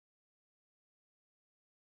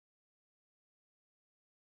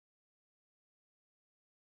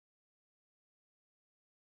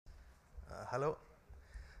Hallo.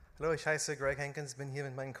 Hallo, ich heiße Greg Hankins, bin hier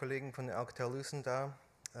mit meinen Kollegen von Alcatel-Lucent da.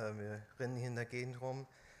 Wir rennen hier in der Gegend rum.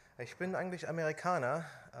 Ich bin eigentlich Amerikaner.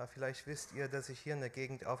 Vielleicht wisst ihr, dass ich hier in der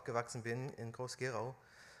Gegend aufgewachsen bin, in Groß-Gerau.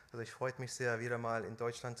 Also ich freue mich sehr, wieder mal in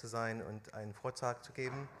Deutschland zu sein und einen Vortrag zu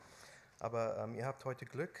geben. Aber ihr habt heute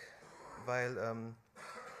Glück, weil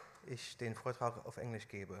ich den Vortrag auf Englisch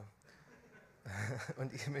gebe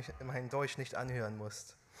und ihr mich mein Deutsch nicht anhören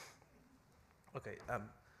müsst. Okay,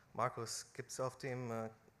 Markus, gibt es auf dem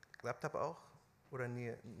Laptop auch oder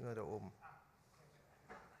nur da oben?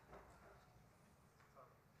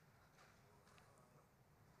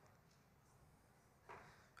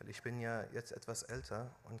 Weil ich bin ja jetzt etwas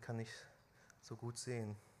älter und kann nicht so gut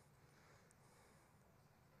sehen.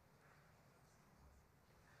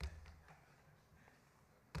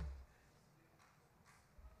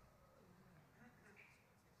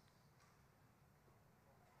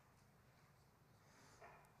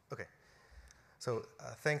 Okay, so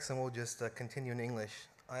thanks, and we'll just continue in English.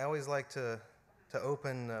 I always like to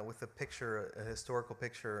open with a picture, a historical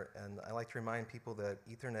picture, and I like to remind people that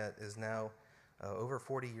Ethernet is now over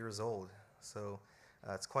 40 years old. So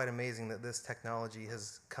it's quite amazing that this technology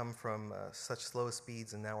has come from such slow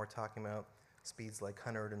speeds, and now we're talking about speeds like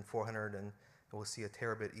 100 and 400, and we'll see a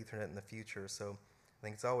terabit Ethernet in the future. So I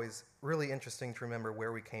think it's always really interesting to remember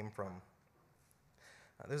where we came from.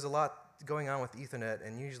 There's a lot going on with Ethernet,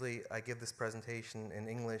 and usually I give this presentation in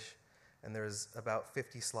English, and there's about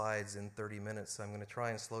 50 slides in 30 minutes, so I'm going to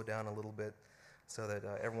try and slow down a little bit so that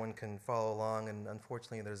everyone can follow along, and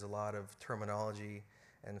unfortunately there's a lot of terminology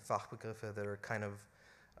and Fachbegriffe that are kind of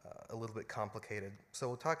a little bit complicated. So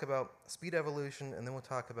we'll talk about speed evolution, and then we'll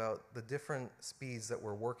talk about the different speeds that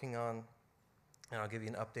we're working on, and I'll give you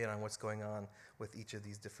an update on what's going on with each of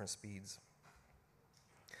these different speeds.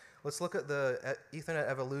 Let's look at the Ethernet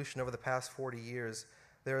evolution over the past 40 years.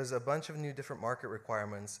 There's a bunch of new different market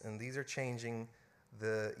requirements, and these are changing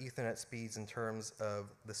the Ethernet speeds in terms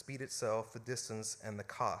of the speed itself, the distance, and the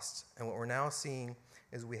cost. And what we're now seeing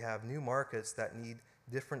is we have new markets that need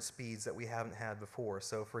different speeds that we haven't had before.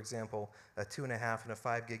 So for example, a 2.5 and a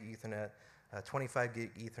 5 gig Ethernet, a 25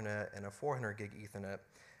 gig Ethernet, and a 400 gig Ethernet.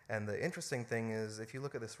 And the interesting thing is, if you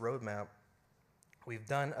look at this roadmap, we've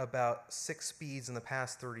done about 6 speeds in the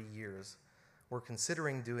past 30 years. We're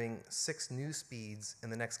considering doing 6 new speeds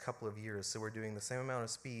in the next couple of years. So we're doing the same amount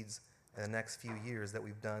of speeds in the next few years that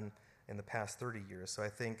we've done in the past 30 years. So I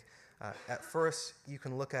think at first you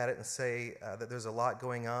can look at it and say that there's a lot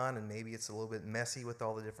going on, and maybe it's a little bit messy with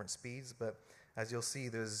all the different speeds. But as you'll see,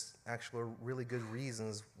 there's actually really good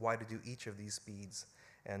reasons why to do each of these speeds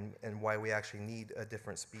and why we actually need a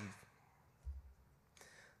different speed.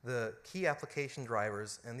 The key application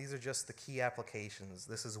drivers, and these are just the key applications.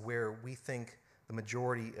 This is where we think the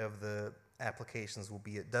majority of the applications will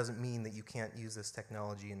be. It doesn't mean that you can't use this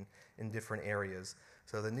technology in different areas.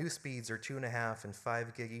 So the new speeds are 2.5 and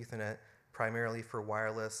 5 gig Ethernet, primarily for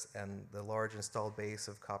wireless and the large installed base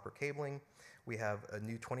of copper cabling. We have a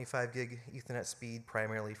new 25 gig Ethernet speed,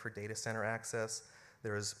 primarily for data center access.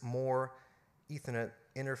 There's more Ethernet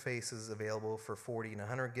interfaces available for 40 and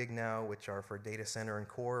 100 gig now, which are for data center and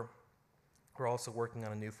core. We're also working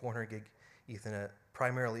on a new 400 gig Ethernet,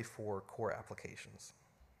 primarily for core applications.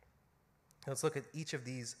 Let's look at each of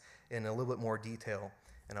these in a little bit more detail,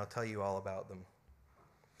 and I'll tell you all about them.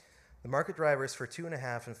 The market drivers for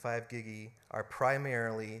 2.5 and 5 gig are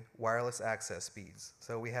primarily wireless access speeds.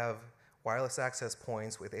 So we have wireless access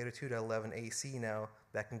points with 802.11ac now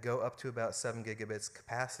that can go up to about 7 gigabits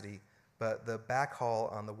capacity, but the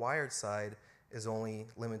backhaul on the wired side is only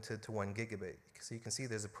limited to 1 gigabit. So you can see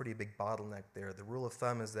there's a pretty big bottleneck there. The rule of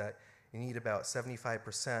thumb is that you need about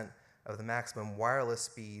 75% of the maximum wireless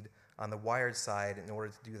speed on the wired side in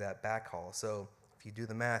order to do that backhaul. So if you do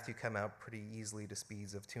the math, you come out pretty easily to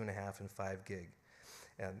speeds of 2.5 and 5 gig.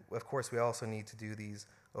 And of course, we also need to do these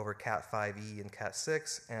over Cat5e and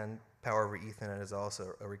Cat6, and Power over Ethernet is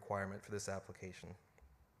also a requirement for this application.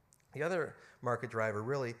 The other market driver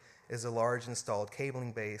really is a large installed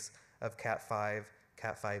cabling base of Cat5,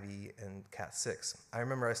 Cat5e, and Cat6. I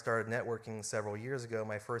remember I started networking several years ago.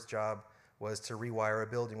 My first job was to rewire a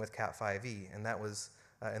building with Cat5e, and that was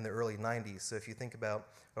in the early 90s. So if you think about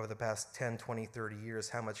over the past 10, 20, 30 years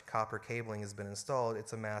how much copper cabling has been installed,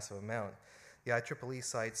 it's a massive amount. The IEEE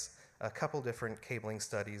cites a couple different cabling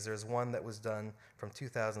studies. There's one that was done from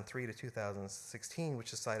 2003 to 2016,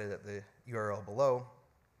 which is cited at the URL below.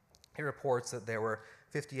 It reports that there were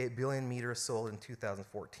 58 billion meters sold in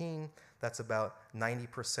 2014. That's about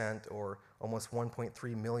 90%, or almost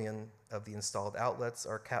 1.3 million of the installed outlets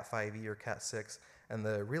are Cat5e or Cat6. And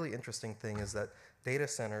the really interesting thing is that data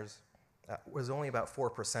centers was only about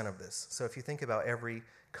 4% of this. So if you think about every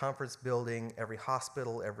conference building, every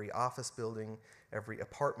hospital, every office building, every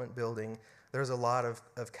apartment building, there's a lot of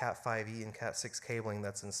Cat5e and Cat6 cabling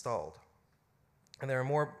that's installed. And there are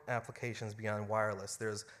more applications beyond wireless.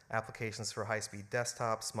 There's applications for high-speed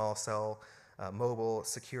desktop, small cell, mobile,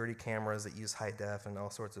 security cameras that use high def, and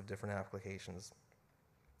all sorts of different applications.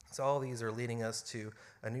 So all these are leading us to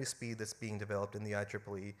a new speed that's being developed in the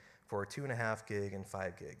IEEE for 2.5 gig and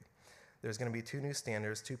 5 gig. There's going to be two new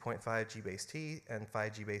standards, 2.5 G-base-T and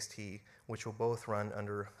 5 G-base-T, which will both run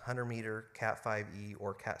under 100 meter Cat5e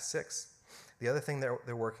or Cat6. The other thing that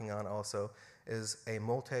they're working on also is a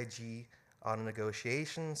multi-G auto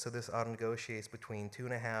negotiation. So this auto negotiates between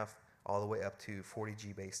 2.5 all the way up to 40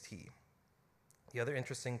 G-base-T. The other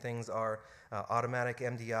interesting things are automatic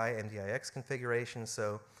MDI, MDIX configuration,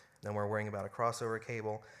 so then we're worrying about a crossover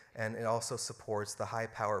cable, and it also supports the high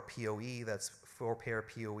power PoE, that's 4-pair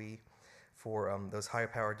PoE for those high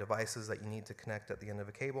power devices that you need to connect at the end of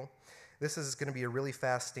a cable. This is going to be a really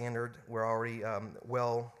fast standard. We're already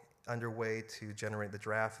well underway to generate the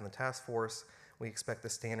draft from the task force. We expect the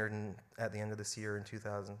standard at the end of this year in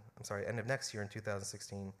end of next year in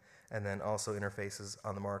 2016, and then also interfaces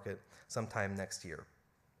on the market sometime next year.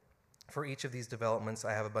 For each of these developments,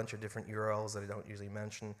 I have a bunch of different URLs that I don't usually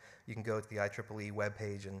mention. You can go to the IEEE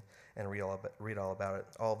webpage and read all about it.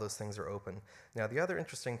 All of those things are open. Now, the other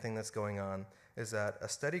interesting thing that's going on is that a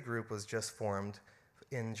study group was just formed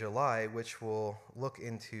in July, which will look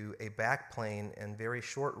into a backplane and very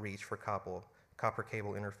short reach for copper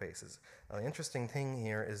cable interfaces. Now, the interesting thing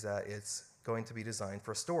here is that it's going to be designed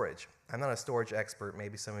for storage. I'm not a storage expert,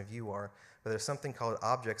 maybe some of you are, but there's something called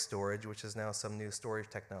object storage, which is now some new storage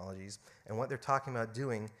technologies, and what they're talking about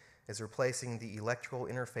doing is replacing the electrical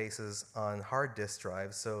interfaces on hard disk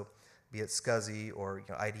drives, so be it SCSI or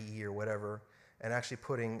IDE or whatever, and actually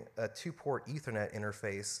putting a 2-port Ethernet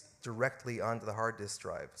interface directly onto the hard disk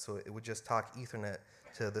drive, so it would just talk Ethernet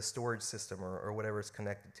to the storage system or whatever it's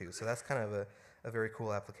connected to. So that's kind of a very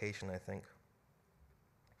cool application, I think.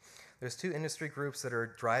 There's two industry groups that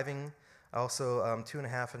are driving also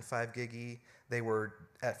 2.5 and 5 gig E. They were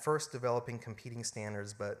at first developing competing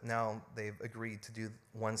standards, but now they've agreed to do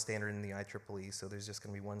one standard in the IEEE, so there's just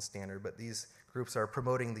going to be one standard. But these groups are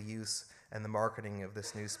promoting the use and the marketing of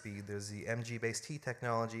this new speed. There's the MG-base-T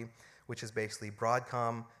technology, which is basically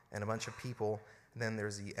Broadcom and a bunch of people. And then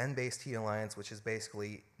there's the N-base-T alliance, which is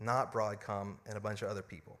basically not Broadcom and a bunch of other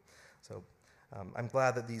people. So I'm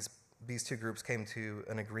glad that these two groups came to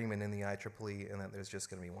an agreement in the IEEE and that there's just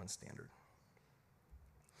going to be one standard.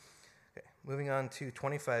 Okay, moving on to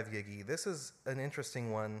 25 gig E. This is an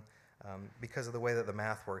interesting one because of the way that the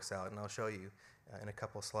math works out, and I'll show you in a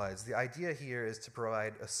couple of slides. The idea here is to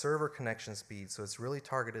provide a server connection speed, so it's really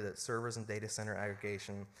targeted at servers and data center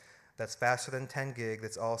aggregation that's faster than 10 gig,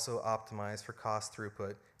 that's also optimized for cost,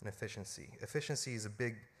 throughput, and efficiency. Efficiency is a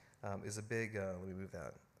big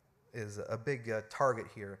target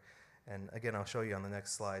here. And again, I'll show you on the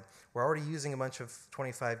next slide. We're already using a bunch of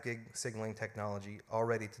 25 gig signaling technology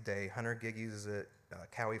already today. 100 gig uses it,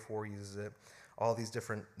 Cowie4 uses it. All these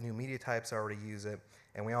different new media types already use it.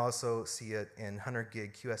 And we also see it in 100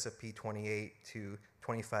 gig QSFP28 to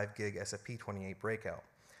 25 gig SFP28 breakout.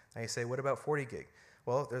 Now you say, what about 40 gig?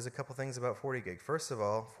 Well, there's a couple things about 40 gig. First of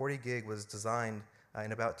all, 40 gig was designed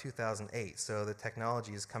in about 2008, so the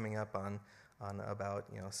technology is coming up on about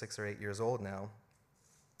 6 or 8 years old now.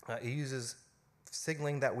 It uses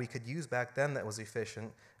signaling that we could use back then that was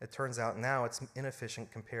efficient. It turns out now it's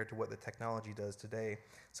inefficient compared to what the technology does today.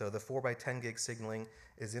 So the 4x10 gig signaling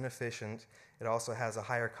is inefficient. It also has a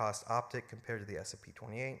higher cost optic compared to the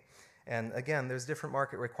SFP28. And again, there's different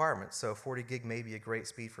market requirements. So 40 gig may be a great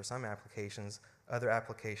speed for some applications. Other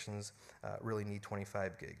applications really need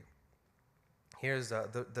 25 gig. Here's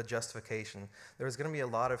the justification. There's going to be a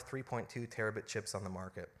lot of 3.2 terabit chips on the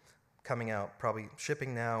market coming out, probably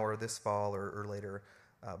shipping now or this fall or later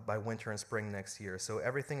by winter and spring next year. So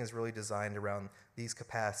everything is really designed around these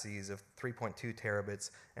capacities of 3.2 terabits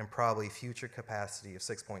and probably future capacity of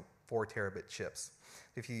 6.4 terabit chips.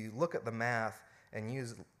 If you look at the math and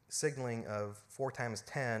use signaling of 4 times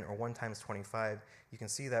 10 or 1 times 25, you can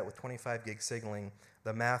see that with 25 gig signaling,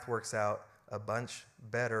 the math works out a bunch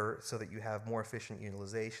better so that you have more efficient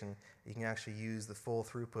utilization. You can actually use the full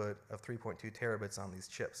throughput of 3.2 terabits on these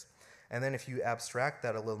chips. And then if you abstract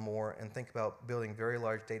that a little more and think about building very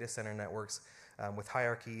large data center networks with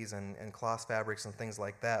hierarchies and class fabrics and things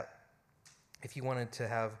like that, if you wanted to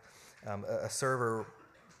have a server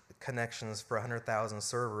connections for 100,000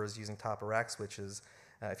 servers using top of rack switches,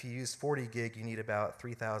 If you use 40 gig, you need about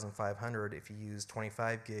 3,500. If you use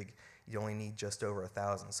 25 gig, you only need just over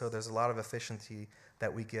 1,000. So there's a lot of efficiency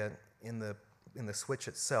that we get in the switch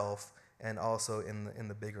itself and also in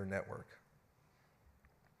the bigger network.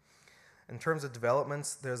 In terms of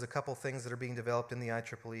developments, there's a couple things that are being developed in the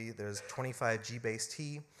IEEE. There's 25G base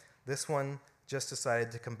T. This one just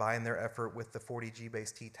decided to combine their effort with the 40G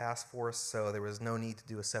base T task force, so there was no need to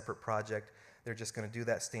do a separate project. They're just going to do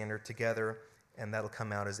that standard together, and that'll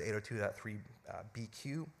come out as 802.3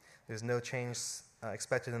 BQ. There's no change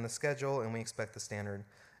expected in the schedule, and we expect the standard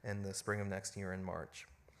in the spring of next year in March.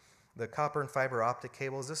 The copper and fiber optic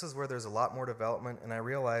cables, this is where there's a lot more development, and I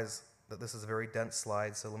realize that this is a very dense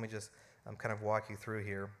slide, so let me just kind of walk you through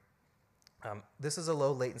here. This is a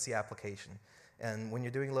low latency application, and when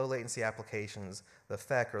you're doing low latency applications, the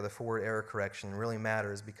FEC, or the forward error correction, really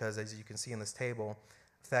matters because, as you can see in this table,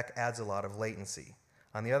 FEC adds a lot of latency.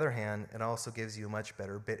 On the other hand, it also gives you a much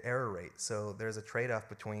better bit error rate, so there's a trade-off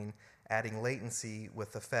between adding latency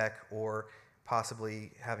with the FEC or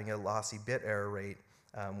possibly having a lossy bit error rate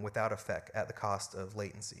without a FEC at the cost of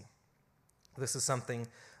latency. This is something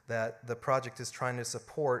that the project is trying to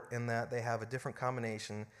support in that they have a different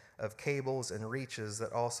combination of cables and reaches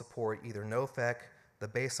that all support either no FEC, the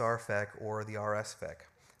base R FEC, or the RS FEC.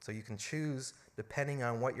 So you can choose, depending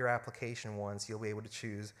on what your application wants, you'll be able to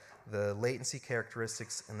choose the latency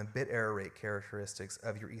characteristics and the bit error rate characteristics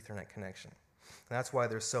of your Ethernet connection. And that's why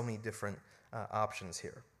there's so many different options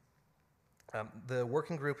here. The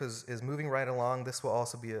working group is moving right along. This will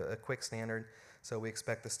also be a quick standard, so we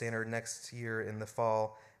expect the standard next year in the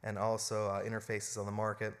fall, and also interfaces on the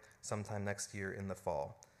market sometime next year in the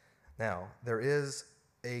fall. Now, there is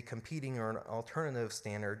a competing or an alternative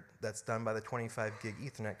standard that's done by the 25 gig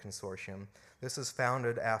Ethernet Consortium. This is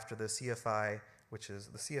founded after the CFI, which is,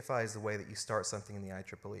 the CFI is the way that you start something in the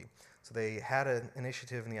IEEE. So they had an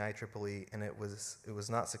initiative in the IEEE, and it was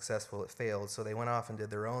not successful, it failed, so they went off and did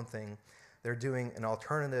their own thing. They're doing an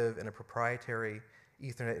alternative and a proprietary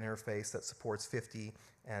Ethernet interface that supports 50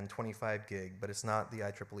 and 25 gig, but it's not the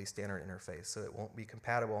IEEE standard interface, so it won't be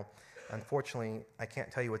compatible. Unfortunately, I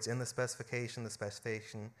can't tell you what's in the specification. The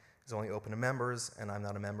specification is only open to members, and I'm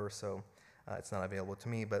not a member, so it's not available to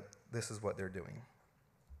me, but this is what they're doing.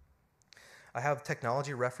 I have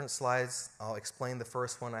technology reference slides. I'll explain the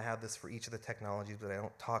first one. I have this for each of the technologies, but I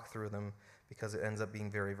don't talk through them because it ends up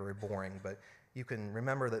being very, very boring. But you can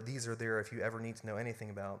remember that these are there if you ever need to know anything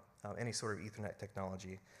about any sort of Ethernet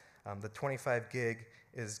technology. The 25 gig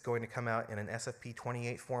is going to come out in an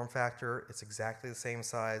SFP28 form factor. It's exactly the same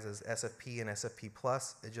size as SFP and SFP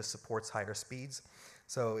Plus. It just supports higher speeds.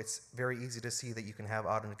 So it's very easy to see that you can have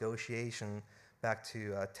auto negotiation back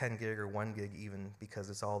to 10 gig or 1 gig even, because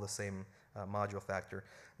it's all the same module factor.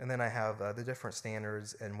 And then I have the different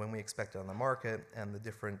standards and when we expect it on the market, and the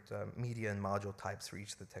different media and module types for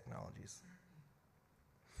each of the technologies.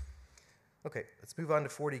 Okay, let's move on to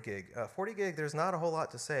 40 gig. 40 gig, there's not a whole lot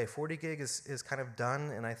to say. 40 gig is kind of done,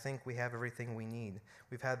 and I think we have everything we need.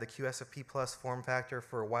 We've had the QSFP Plus form factor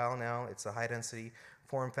for a while now. It's a high-density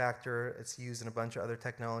form factor. It's used in a bunch of other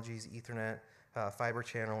technologies, Ethernet, fiber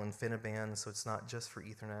channel, InfiniBand, so it's not just for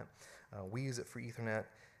Ethernet. We use it for Ethernet.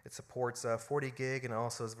 It supports 40 gig and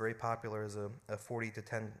also is very popular as a 40 to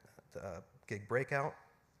 10 gig breakout.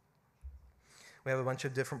 We have a bunch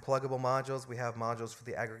of different pluggable modules. We have modules for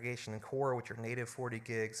the aggregation and core, which are native 40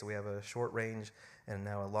 gigs, so we have a short range and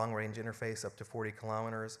now a long range interface up to 40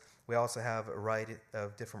 kilometers. We also have a variety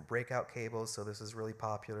of different breakout cables, so this is really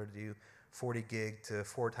popular to do 40 gig to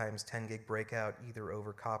 4 times 10 gig breakout, either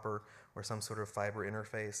over copper or some sort of fiber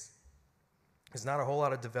interface. There's not a whole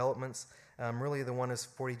lot of developments. Really the one is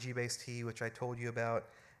 40G base T, which I told you about,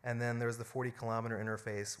 and then there's the 40 kilometer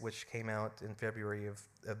interface, which came out in February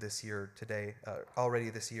of this year today, already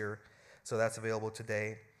this year, so that's available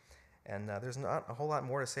today. And there's not a whole lot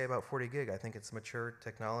more to say about 40 gig. I think it's mature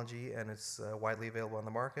technology and it's widely available on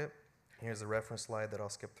the market. Here's a reference slide that I'll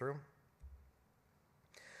skip through.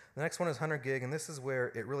 The next one is 100 gig, and this is where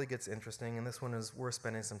it really gets interesting, and this one is worth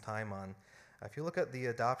spending some time on. If you look at the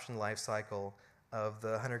adoption life cycle of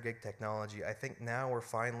the 100 gig technology, I think now we're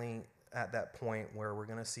finally at that point where we're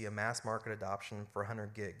going to see a mass market adoption for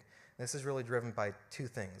 100 gig. This is really driven by two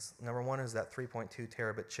things. Number one is that 3.2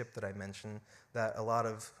 terabit chip that I mentioned that a lot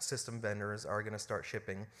of system vendors are going to start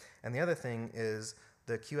shipping. And the other thing is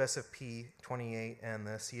the QSFP28 and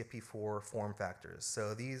the CFP4 form factors.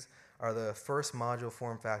 So these are the first module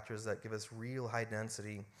form factors that give us real high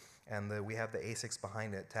density, and we have the ASICs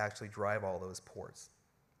behind it to actually drive all those ports.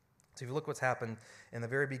 So if you look what's happened, in the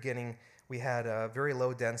very beginning, we had very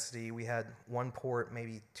low density. We had 1 port,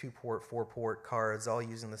 maybe 2 port, 4 port cards, all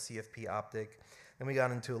using the CFP optic. And we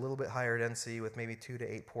got into a little bit higher density with maybe 2 to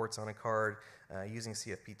 8 ports on a card using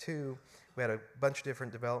CFP2. We had a bunch of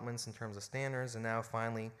different developments in terms of standards, and now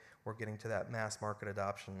finally we're getting to that mass market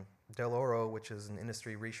adoption. Del Oro, which is an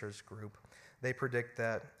industry research group, they predict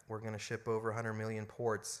that we're going to ship over 100 million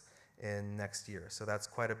ports in next year. So that's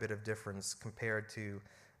quite a bit of difference compared to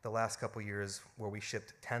the last couple years where we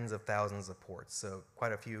shipped tens of thousands of ports. So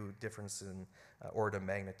quite a few difference in order of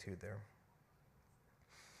magnitude there.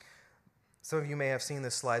 Some of you may have seen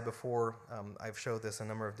this slide before. I've showed this a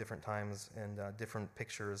number of different times in different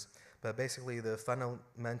pictures. But basically, the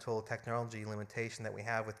fundamental technology limitation that we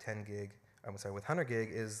have with 100 gig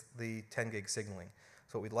is the 10 gig signaling.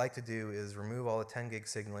 So what we'd like to do is remove all the 10 gig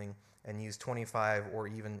signaling and use 25 or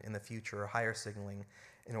even in the future higher signaling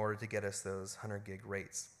in order to get us those 100 gig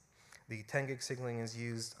rates. The 10 gig signaling is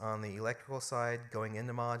used on the electrical side going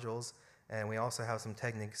into modules, and we also have some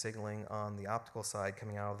 10 gig signaling on the optical side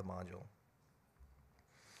coming out of the module.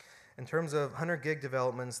 In terms of 100 gig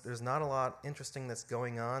developments, there's not a lot interesting that's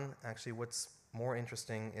going on. Actually, what's more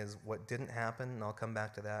interesting is what didn't happen, and I'll come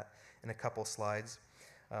back to that in a couple slides.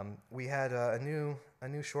 We had a new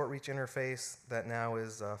short reach interface that now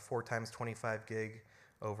is 4 times 25 gig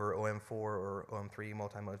over OM4 or OM3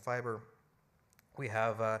 multi-mode fiber. We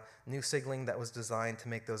have new signaling that was designed to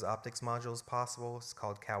make those optics modules possible. It's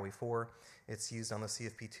called COWI4. It's used on the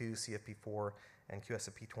CFP2, CFP4, and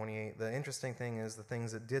QSFP28. The interesting thing is the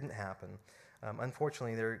things that didn't happen.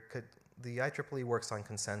 Unfortunately, the IEEE works on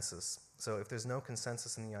consensus. So if there's no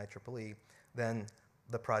consensus in the IEEE, then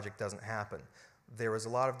the project doesn't happen. There was a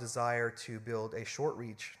lot of desire to build a short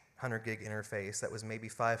reach 100 gig interface that was maybe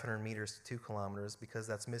 500 meters to 2 kilometers because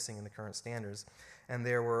that's missing in the current standards. And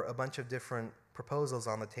there were a bunch of different proposals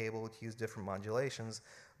on the table to use different modulations,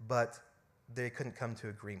 but they couldn't come to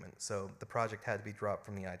agreement. So the project had to be dropped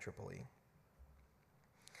from the IEEE.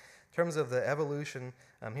 In terms of the evolution,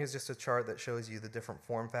 here's just a chart that shows you the different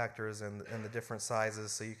form factors and the different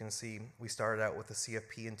sizes. So you can see we started out with the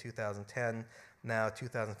CFP in 2010. Now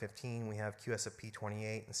 2015 we have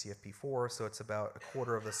QSFP28 and CFP4, so it's about a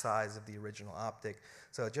quarter of the size of the original optic.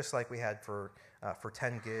 So just like we had for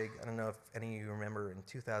 10 gig, I don't know if any of you remember in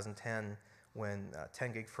 2010 when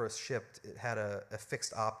 10 gig first shipped, it had a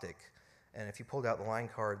fixed optic. And if you pulled out the line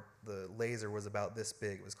card, the laser was about this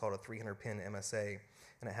big. It was called a 300 pin MSA.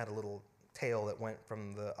 And it had a little tail that went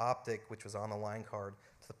from the optic, which was on the line card,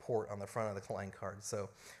 to the port on the front of the line card.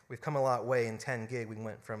 So we've come a lot way in 10 gig. We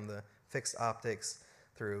went from the fixed optics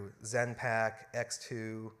through ZenPack,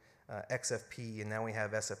 X2, XFP, and now we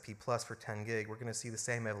have SFP Plus for 10 gig. We're going to see the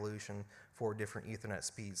same evolution for different Ethernet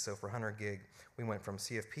speeds. So for 100 gig, we went from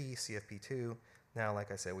CFP, CFP2. Now,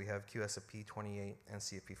 like I said, we have QSFP28 and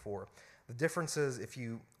CFP4. The differences, if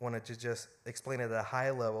you wanted to just explain it at a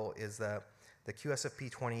high level, is that the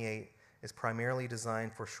QSFP28 is primarily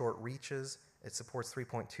designed for short reaches. It supports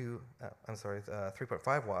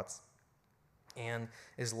 3.5 watts, and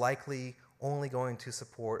is likely only going to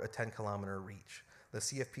support a 10-kilometer reach. The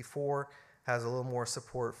CFP4 has a little more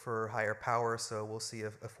support for higher power, so we'll see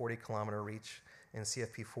a 40-kilometer reach in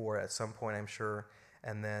CFP4 at some point, I'm sure,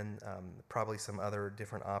 and then probably some other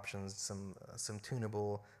different options, some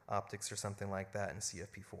tunable optics or something like that in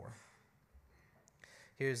CFP4.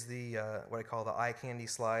 Here's the what I call the eye candy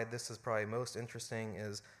slide. This is probably most interesting,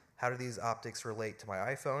 is how do these optics relate to my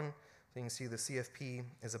iPhone? So you can see the CFP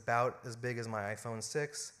is about as big as my iPhone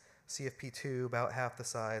 6, CFP2 about half the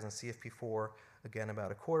size, and CFP4 again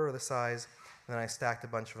about a quarter of the size. And then I stacked a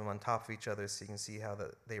bunch of them on top of each other so you can see how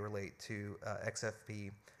they relate to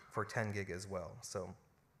XFP for 10 gig as well. So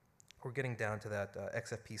we're getting down to that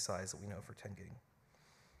XFP size that we know for 10 gig.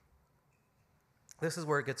 This is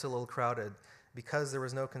where it gets a little crowded. Because there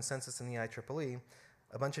was no consensus in the IEEE,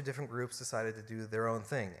 a bunch of different groups decided to do their own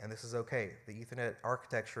thing, and this is okay. The Ethernet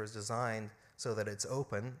architecture is designed so that it's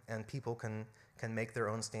open and people can make their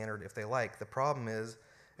own standard if they like. The problem is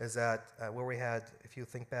that where we had, if you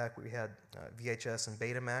think back, we had VHS and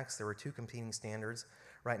Betamax. There were 2 competing standards.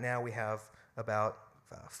 Right now we have about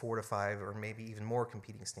 4 to 5 or maybe even more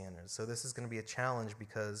competing standards. So this is going to be a challenge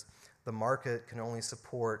because the market can only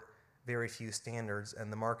support very few standards,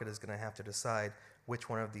 and the market is going to have to decide which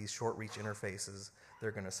one of these short reach interfaces they're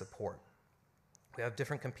going to support. We have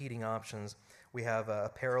different competing options. We have a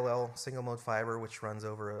parallel single mode fiber, which runs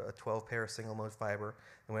over a 12 pair single mode fiber,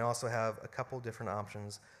 and we also have a couple different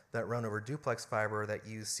options that run over duplex fiber that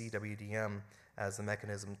use CWDM as the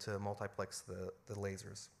mechanism to multiplex the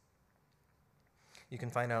lasers. You can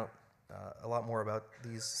find out a lot more about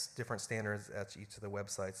these different standards at each of the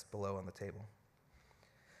websites below on the table.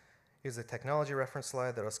 Here's a technology reference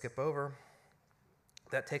slide that I'll skip over.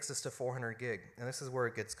 That takes us to 400 gig, and this is where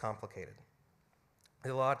it gets complicated.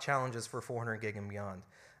 There's a lot of challenges for 400 gig and beyond.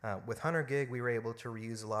 With 100 gig, we were able to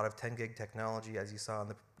reuse a lot of 10 gig technology, as you saw in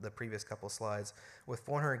the previous couple slides. With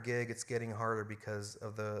 400 gig, it's getting harder because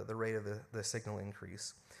of the rate of the signal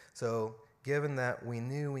increase. So given that we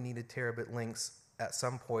knew we needed terabit links at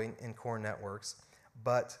some point in core networks,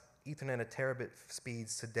 but Ethernet at terabit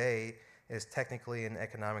speeds today is technically and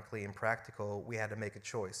economically impractical, we had to make a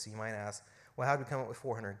choice. So you might ask, well, how did we come up with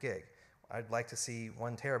 400 gig? I'd like to see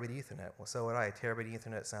 1 terabit Ethernet. Well, so would I. Terabit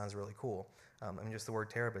Ethernet sounds really cool. Just the word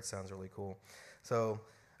terabit sounds really cool. So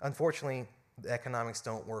unfortunately, the economics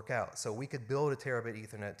don't work out. So we could build a terabit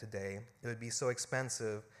Ethernet today. It would be so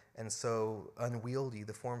expensive and so unwieldy,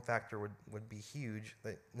 the form factor would be huge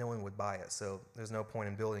that no one would buy it. So there's no point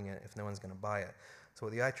in building it if no one's going to buy it. So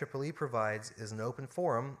what the IEEE provides is an open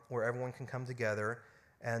forum where everyone can come together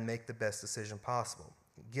and make the best decision possible.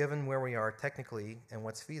 Given where we are technically and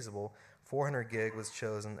what's feasible, 400 gig was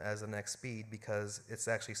chosen as the next speed because it's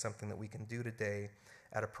actually something that we can do today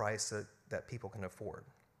at a price that people can afford.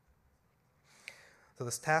 So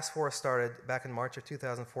this task force started back in March of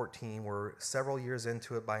 2014. We're several years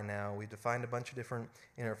into it by now. We defined a bunch of different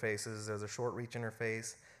interfaces. There's a short reach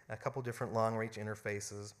interface, a couple different long reach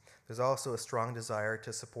interfaces. There's also a strong desire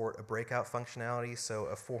to support a breakout functionality, so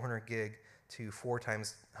a 400 gig to 4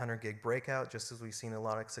 times 100 gig breakout, just as we've seen a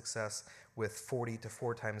lot of success with 40 to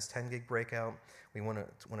 4 times 10 gig breakout. We want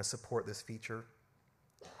to support this feature.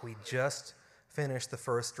 We just finished the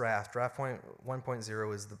first draft. Draft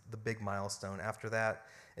 1.0 is the big milestone. After that,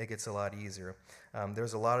 it gets a lot easier.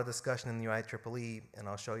 There's a lot of discussion in the IEEE, and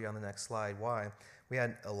I'll show you on the next slide why. We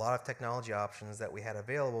had a lot of technology options that we had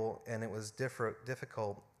available, and it was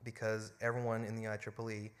difficult because everyone in the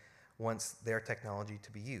IEEE wants their technology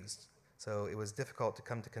to be used. So it was difficult to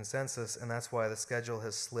come to consensus, and that's why the schedule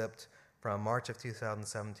has slipped from March of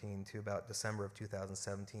 2017 to about December of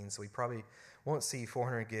 2017. So we probably won't see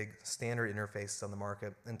 400 gig standard interfaces on the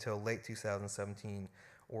market until late 2017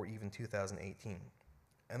 or even 2018.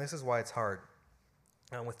 And this is why it's hard.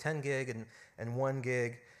 With 10 gig and 1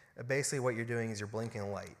 gig, basically what you're doing is you're blinking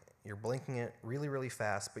a light. You're blinking it really, really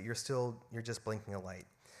fast, but you're just blinking a light.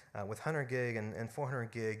 With 100 gig and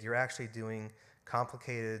 400 gig, you're actually doing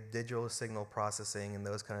complicated digital signal processing and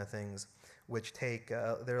those kind of things, which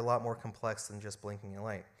they're a lot more complex than just blinking a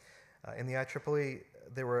light. In the IEEE,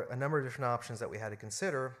 there were a number of different options that we had to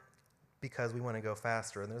consider because we want to go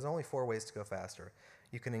faster, and there's only 4 ways to go faster.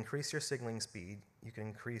 You can increase your signaling speed, you can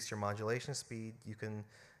increase your modulation speed, you can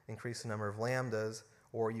increase the number of lambdas,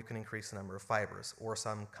 or you can increase the number of fibers, or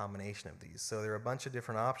some combination of these. So there are a bunch of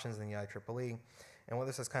different options in the IEEE, and what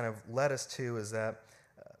this has kind of led us to is that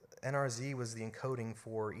NRZ was the encoding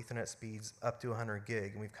for Ethernet speeds up to 100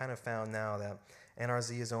 gig, and we've kind of found now that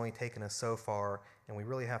NRZ has only taken us so far, and we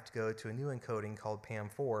really have to go to a new encoding called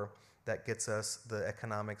PAM4 that gets us the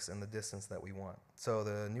economics and the distance that we want. So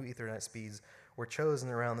the new Ethernet speeds were chosen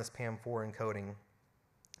around this PAM4 encoding,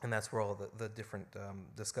 and that's where all the different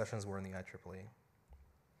discussions were in the IEEE.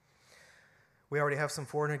 We already have some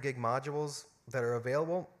 400 gig modules that are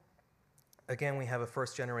available. Again, we have a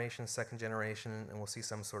first generation, second generation, and we'll see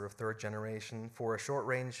some sort of third generation. For a short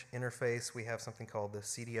range interface, we have something called the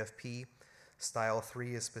CDFP. Style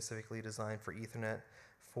 3 is specifically designed for Ethernet.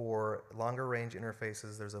 For longer range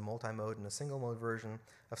interfaces, there's a multi-mode and a single mode version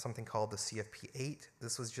of something called the CFP8.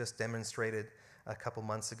 This was just demonstrated a couple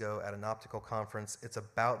months ago at an optical conference. It's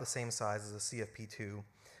about the same size as a CFP2,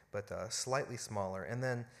 but slightly smaller. And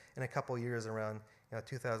then in a couple years, around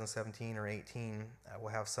 2017 or 18,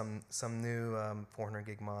 we'll have some new 400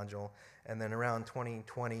 gig module, and then around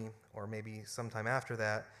 2020 or maybe sometime after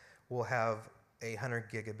that, we'll have a 100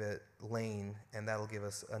 gigabit lane, and that'll give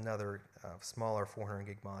us another smaller 400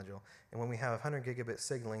 gig module. And when we have 100 gigabit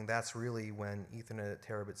signaling, that's really when Ethernet at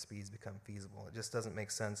terabit speeds become feasible. It just doesn't make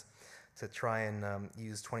sense to try and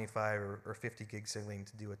use 25 or 50 gig signaling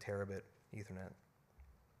to do a terabit Ethernet.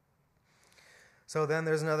 So then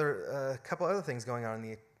there's another couple other things going on in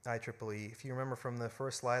the IEEE. If you remember from the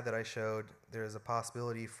first slide that I showed, there's a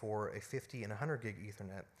possibility for a 50 and 100 gig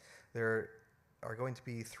Ethernet. There are going to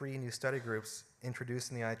be 3 new study groups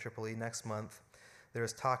introduced in the IEEE next month.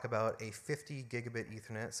 There's talk about a 50 gigabit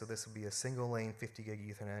Ethernet, so this would be a single lane 50 gig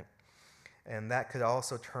Ethernet, and that could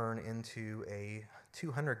also turn into a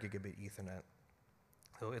 200 gigabit Ethernet.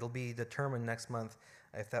 So it'll be determined next month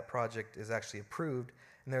if that project is actually approved,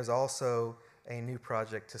 and there's also a new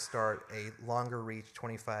project to start a longer reach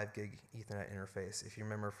 25 gig Ethernet interface. If you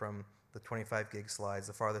remember from the 25 gig slides,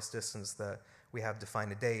 the farthest distance that we have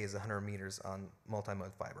defined today is 100 meters on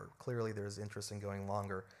multi-mode fiber. Clearly there's interest in going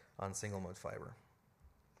longer on single mode fiber.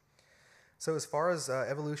 So as far as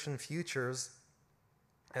evolution futures,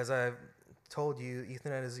 as I've told you,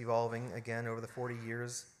 Ethernet is evolving again over the 40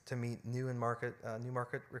 years to meet new market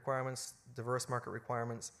requirements, diverse market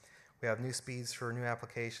requirements. We have new speeds for new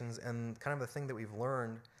applications, and kind of the thing that we've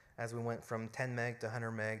learned as we went from 10 meg to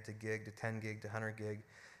 100 meg to gig to 10 gig to 100 gig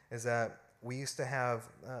is that we used to have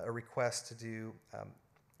a request to do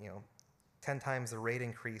 10 times the rate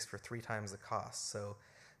increase for 3 times the cost. So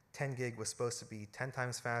 10 gig was supposed to be 10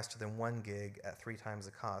 times faster than 1 gig at 3 times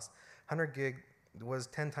the cost. 100 gig was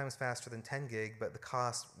 10 times faster than 10 gig, but the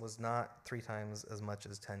cost was not 3 times as much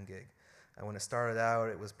as 10 gig. And when it started out,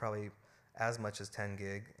 it was probably as much as 10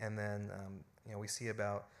 gig, and then we see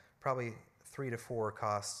about probably 3 to 4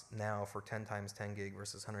 costs now for 10 times 10 gig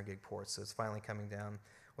versus 100 gig ports. So it's finally coming down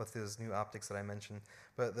with those new optics that I mentioned.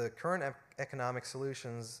 But the current economic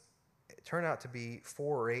solutions turn out to be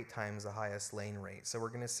 4 or 8 times the highest lane rate. So we're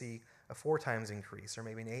going to see a 4 times increase or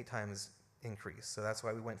maybe an 8 times increase. So that's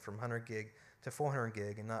why we went from 100 gig to 400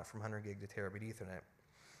 gig and not from 100 gig to terabit Ethernet.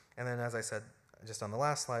 And then, as I said just on the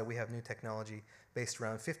last slide, we have new technology based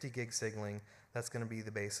around 50 gig signaling. That's going to be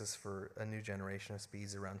the basis for a new generation of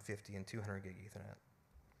speeds around 50 and 200 gig Ethernet.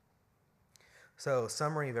 So,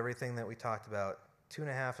 summary of everything that we talked about.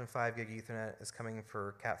 2.5 and 5 gig Ethernet is coming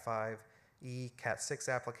for Cat5e, Cat6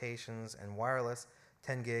 applications, and wireless.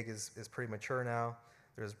 10 gig is pretty mature now.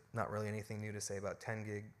 There's not really anything new to say about 10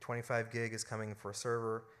 gig. 25 gig is coming for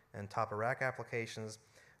server and top-of-rack applications.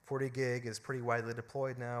 40 gig is pretty widely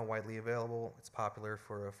deployed now, widely available. It's popular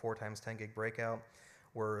for a 4 times 10 gig breakout.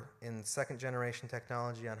 We're in second generation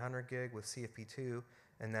technology on 100 gig with CFP2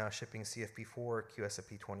 and now shipping CFP4,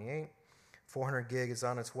 QSFP28. 400 gig is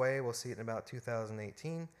on its way. We'll see it in about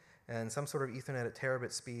 2018. And some sort of Ethernet at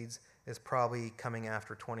terabit speeds is probably coming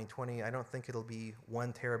after 2020. I don't think it'll be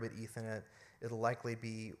 1 terabit Ethernet. It'll likely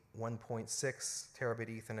be 1.6 terabit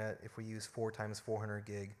Ethernet if we use 4 times 400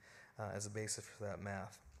 gig as a basis for that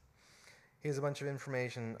math. Here's a bunch of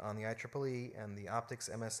information on the IEEE and the optics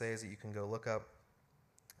MSAs that you can go look up.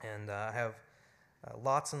 And I have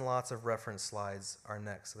lots and lots of reference slides are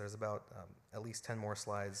next. So there's about at least 10 more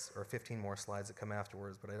slides or 15 more slides that come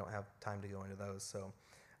afterwards, but I don't have time to go into those. So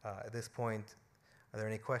at this point, are there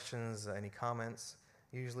any questions, any comments?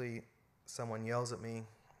 Usually someone yells at me,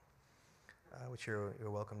 which you're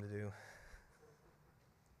welcome to do.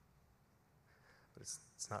 But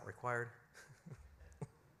it's not required.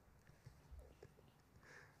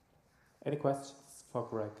 Any questions for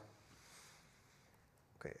Greg?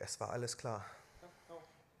 Okay, es war alles klar. No.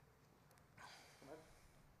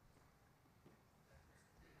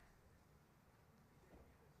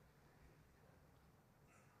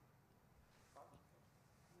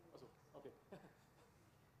 Okay.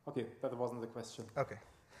 Okay, that wasn't the question. Okay.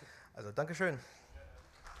 Also, Dankeschön.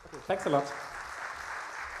 Okay, thanks a lot.